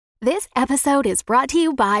This episode is brought to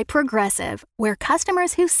you by Progressive, where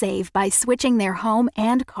customers who save by switching their home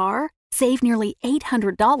and car save nearly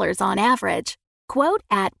 $800 on average. Quote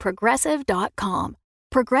at Progressive.com.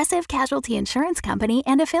 Progressive Casualty Insurance Company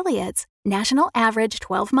and Affiliates. National average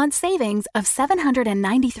 12-month savings of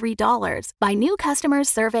 $793 by new customers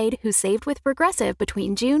surveyed who saved with Progressive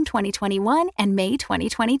between June 2021 and May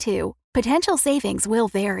 2022. Potential savings will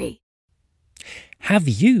vary. Have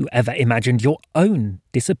you ever imagined your own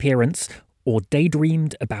disappearance or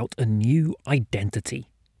daydreamed about a new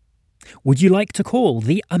identity? Would you like to call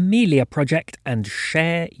the Amelia Project and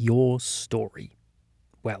share your story?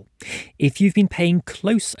 Well, if you've been paying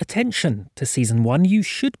close attention to Season 1, you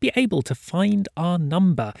should be able to find our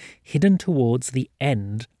number hidden towards the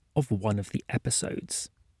end of one of the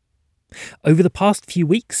episodes. Over the past few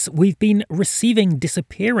weeks, we've been receiving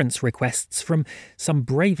disappearance requests from some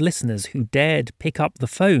brave listeners who dared pick up the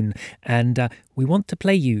phone, and we want to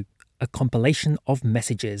play you a compilation of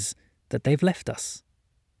messages that they've left us.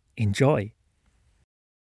 Enjoy.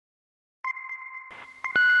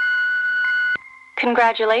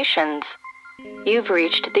 Congratulations. You've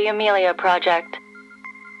reached the Amelia Project.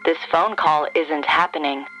 This phone call isn't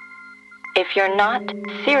happening. If you're not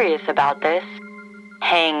serious about this,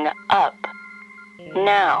 hang up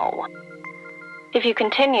now. If you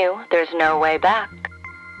continue, there's no way back.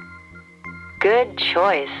 Good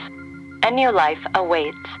choice. A new life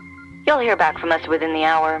awaits. You'll hear back from us within the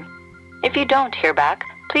hour. If you don't hear back,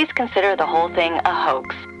 please consider the whole thing a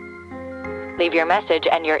hoax. Leave your message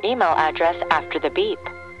and your email address after the beep.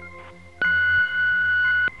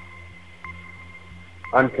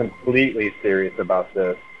 I'm completely serious about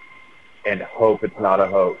this and hope it's not a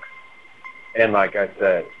hoax. And like I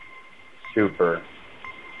said, super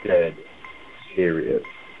dead serious.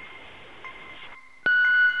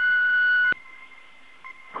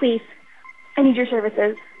 Please, I need your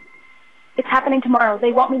services. It's happening tomorrow.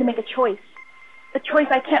 They want me to make a choice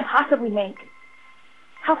I can't possibly make.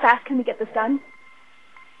 How fast can we get this done?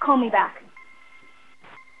 Call me back.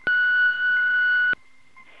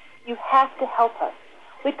 You have to help us.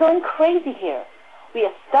 We're going crazy here. We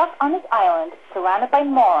are stuck on this island, surrounded by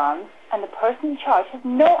morons, and the person in charge has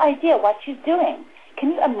no idea what she's doing.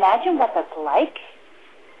 Can you imagine what that's like?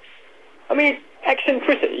 I mean,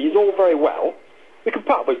 eccentricity is all very well. We could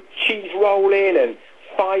put up with cheese rolling and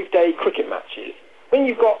 5-day cricket matches. When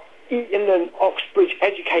you've got Eton and Oxbridge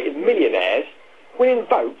educated millionaires winning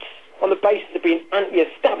votes on the basis of being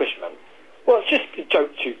anti-establishment, well, it's just a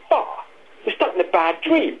joke too far. We're stuck in a bad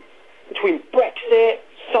dream. Between Brexit,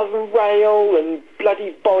 Southern Rail and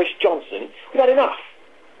bloody Boris Johnson, we've had enough.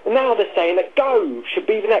 And now they're saying that Gove should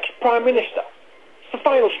be the next Prime Minister. It's the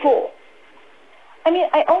final straw. I mean,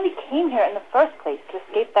 I only came here in the first place to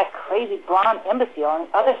escape that crazy blonde imbecile on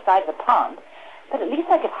the other side of the pond. But at least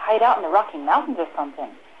I could hide out in the Rocky Mountains or something.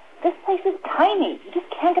 This place is tiny. You just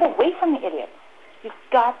can't get away from the idiots. You've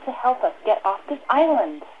got to help us get off this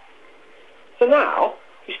island. So now,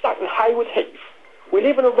 we're stuck in Haywood Heath. We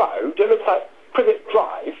live on a road that looks like Privet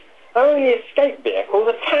Drive. Our only escape vehicle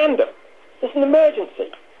is a tandem. It's an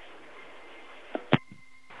emergency.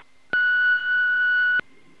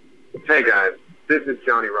 Hey guys, this is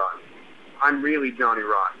Johnny Rotten. I'm really Johnny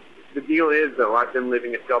Rotten. The deal is, though, I've been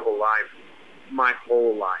living a double life my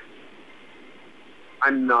whole life.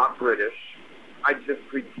 I'm not British. I just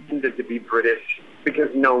pretended to be British because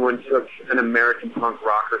no one took an American punk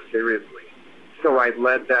rocker seriously. So I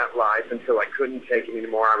led that life until I couldn't take it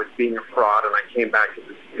anymore. I was being a fraud, and I came back to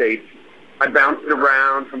the States. I bounced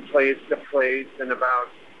around from place to place, and about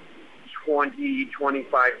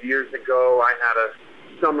 25 years ago, I had a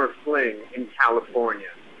summer fling in California.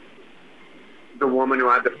 The woman who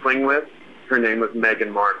I had the fling with, her name was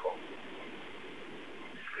Meghan Markle.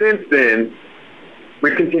 Since then,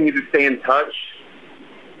 we've continued to stay in touch.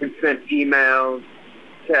 We've sent emails,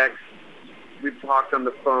 texts, we've talked on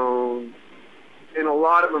the phone, and a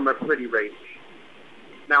lot of them are pretty racy.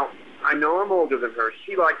 Now, I know I'm older than her.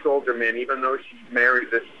 She likes older men, even though she's married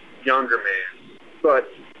this younger man. But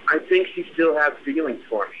I think she still has feelings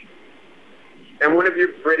for me. And one of your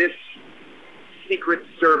British Secret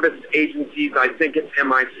Service agencies, I think it's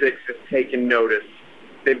MI6, has taken notice.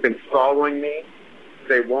 They've been following me.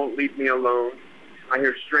 They won't leave me alone. I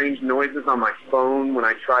hear strange noises on my phone when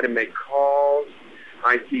I try to make calls.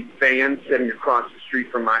 I see vans sitting across the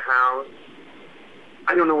street from my house.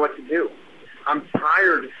 I don't know what to do. I'm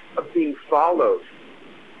tired of being followed.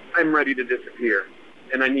 I'm ready to disappear,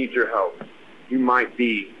 and I need your help. You might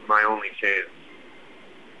be my only chance.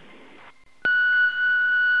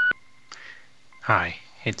 Hi,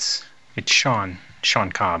 it's Sean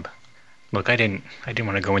Cobb. Look, I didn't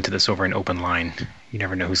want to go into this over an open line. You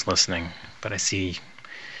never know who's listening, but I see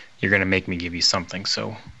you're going to make me give you something,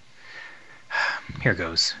 so here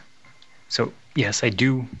goes. So, yes, I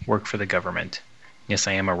do work for the government. Yes,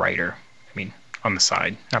 I am a writer. I mean, on the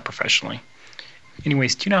side, not professionally.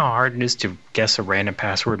 Anyways, do you know how hard it is to guess a random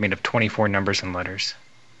password made of 24 numbers and letters?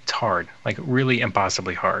 It's hard, like really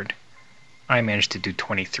impossibly hard. I managed to do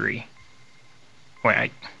 23.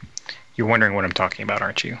 Wait, you're wondering what I'm talking about,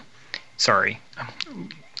 aren't you? Sorry.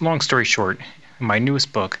 Long story short, in my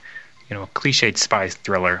newest book, a cliched spy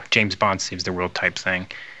thriller, James Bond saves the world type thing,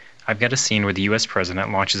 I've got a scene where the U.S.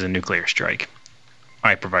 president launches a nuclear strike.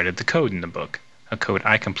 I provided the code in the book, a code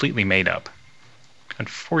I completely made up.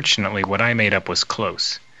 Unfortunately, what I made up was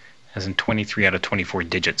close, as in 23 out of 24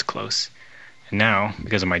 digits close. And now,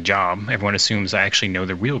 because of my job, everyone assumes I actually know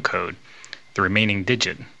the real code, the remaining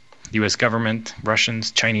digit. The U.S. government,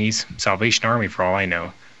 Russians, Chinese, Salvation Army for all I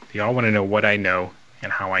know. They all want to know what I know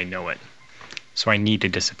and how I know it. So I need to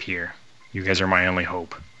disappear. You guys are my only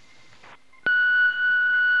hope.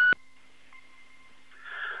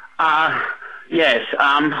 Yes,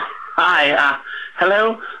 hi,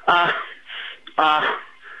 hello,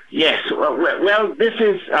 yes, well, this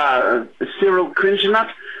is, Cyril Cringenut.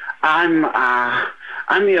 I'm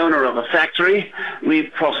the owner of a factory. We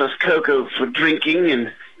process cocoa for drinking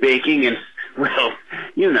and baking and, well,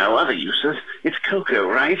 other uses. It's cocoa,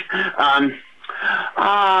 right?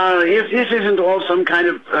 If this isn't all some kind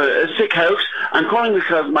of sick hoax, I'm calling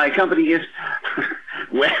because my company is,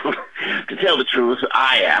 well, to tell the truth,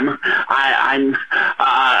 I'm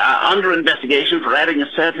under investigation for adding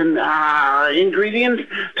a certain ingredient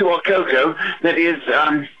to our cocoa that is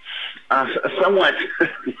somewhat,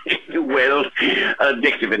 well,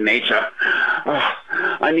 addictive in nature.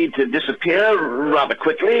 I need to disappear rather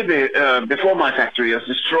quickly before my factory is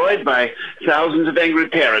destroyed by thousands of angry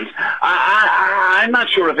parents. I'm not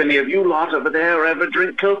sure if any of you lot over there ever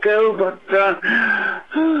drink cocoa, but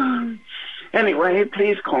anyway,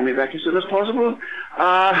 please call me back as soon as possible.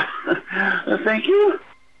 Thank you.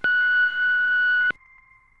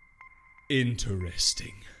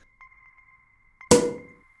 Interesting.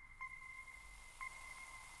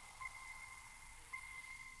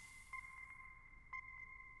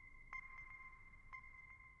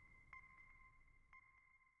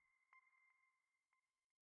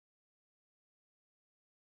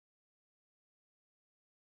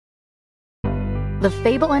 The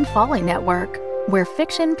Fable and Folly Network, where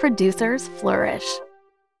fiction producers flourish.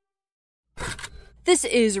 This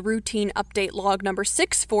is routine update log number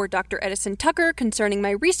 6 for Dr. Edison Tucker concerning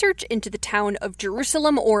my research into the town of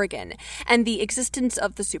Jerusalem, Oregon, and the existence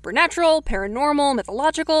of the supernatural, paranormal,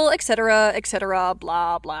 mythological, etc.,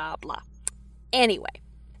 blah, blah, blah. Anyway,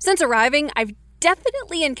 since arriving, I've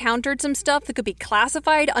definitely encountered some stuff that could be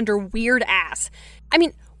classified under weird ass. I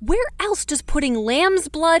mean, where else does putting lamb's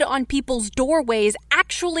blood on people's doorways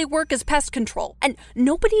actually work as pest control? And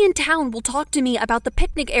nobody in town will talk to me about the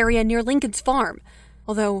picnic area near Lincoln's farm.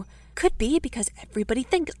 Although, could be because everybody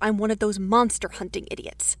thinks I'm one of those monster hunting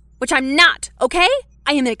idiots. Which I'm not, okay?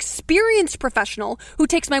 I am an experienced professional who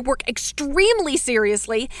takes my work extremely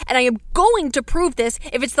seriously, and I am going to prove this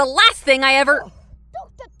if it's the last thing I ever... Oh,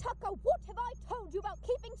 Dr. Tucker, what have I told you about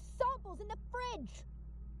keeping samples in the fridge?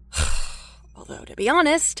 Although, to be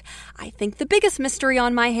honest, I think the biggest mystery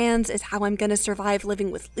on my hands is how I'm gonna survive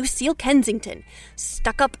living with Lucille Kensington,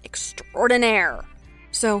 stuck-up extraordinaire.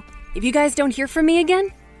 So, if you guys don't hear from me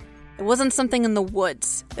again, it wasn't something in the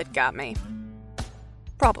woods that got me.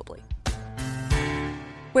 Probably.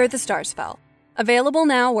 Where the Stars Fell. Available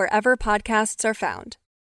now wherever podcasts are found.